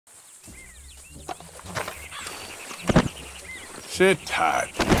Sit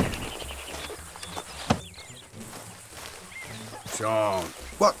tight. Sean,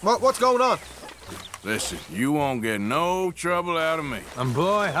 What's going on? listen, you won't get no trouble out of me. And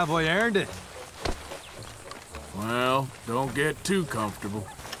boy, have I earned it. Well, don't get too comfortable.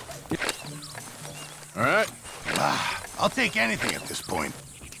 All right? I'll take anything at this point.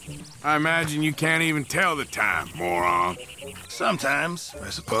 I imagine you can't even tell the time, moron. Sometimes, I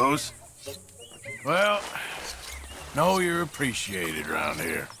suppose. Well, know you're appreciated around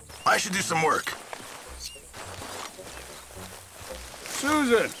here. I should do some work.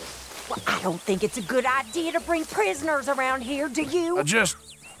 Susan! Well, I don't think it's a good idea to bring prisoners around here, do you? I just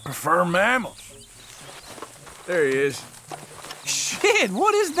prefer mammals. There he is. Shit,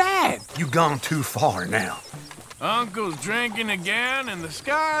 what is that? You gone too far now. Uncle's drinking again and the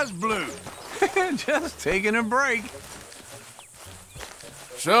sky's blue. Just taking a break.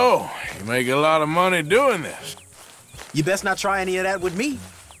 So, you make a lot of money doing this. You best not try any of that with me.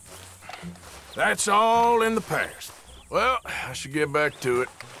 That's all in the past. Well, I should get back to it.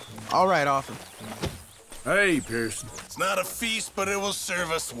 All right, Arthur. Hey, Pearson. It's not a feast, but it will serve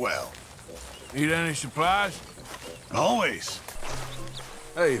us well. Need any supplies? Always.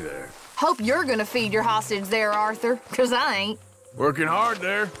 Hey there. Hope you're gonna feed your hostage there, Arthur, 'cause I ain't. Working hard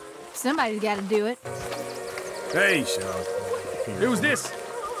there. Somebody's gotta do it. Hey, Sean. Who's this?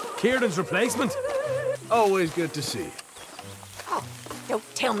 Kieran's replacement? Always good to see you. Oh,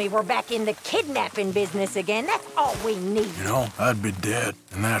 don't tell me we're back in the kidnapping business again. That's all we need. You know, I'd be dead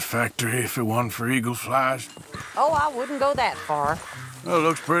in that factory if it wasn't for Eagle Flies. Oh, I wouldn't go that far. Well, it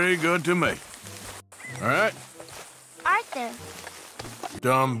looks pretty good to me. All right? Arthur,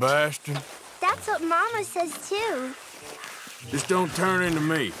 Dumb bastard. that's what Mama says too. Just don't turn into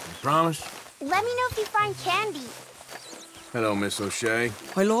me. You promise? Let me know if you find candy. Hello, Miss O'Shea.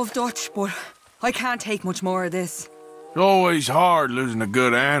 I love Dutch, but I can't take much more of this. It's always hard losing a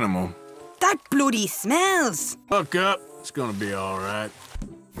good animal. That bloody smells! Look up. It's gonna be all right.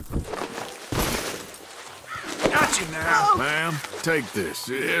 Got you now. Ma'am, take this.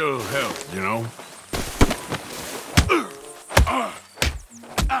 It'll help, you know.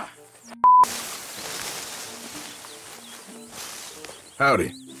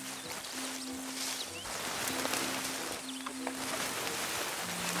 Howdy.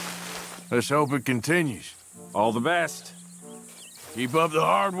 Let's hope it continues. All the best. Keep up the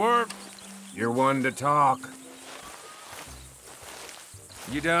hard work. You're one to talk.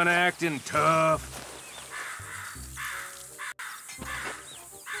 You done acting tough?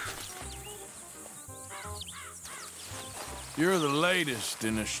 You're the latest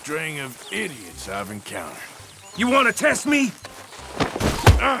in a string of idiots I've encountered. You want to test me?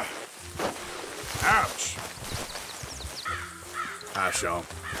 Ouch. Hi, Sean.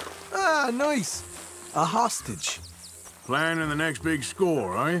 Ah, nice. A hostage. Planning the next big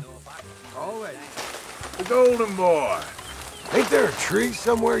score, are you? Always. The Golden Boy. Ain't there a tree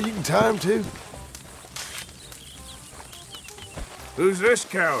somewhere you can tie him to? Who's this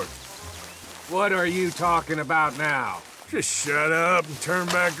coward? What are you talking about now? Just shut up and turn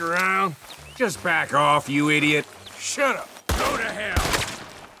back around. Just back off, you idiot. Shut up. Go to hell.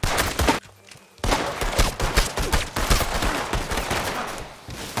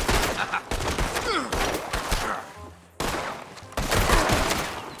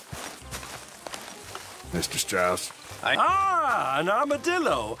 Mr. Strauss. Ah, an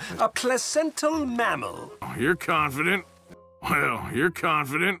armadillo. A placental mammal. Oh, you're confident. Well, you're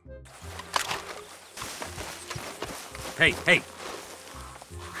confident. Hey,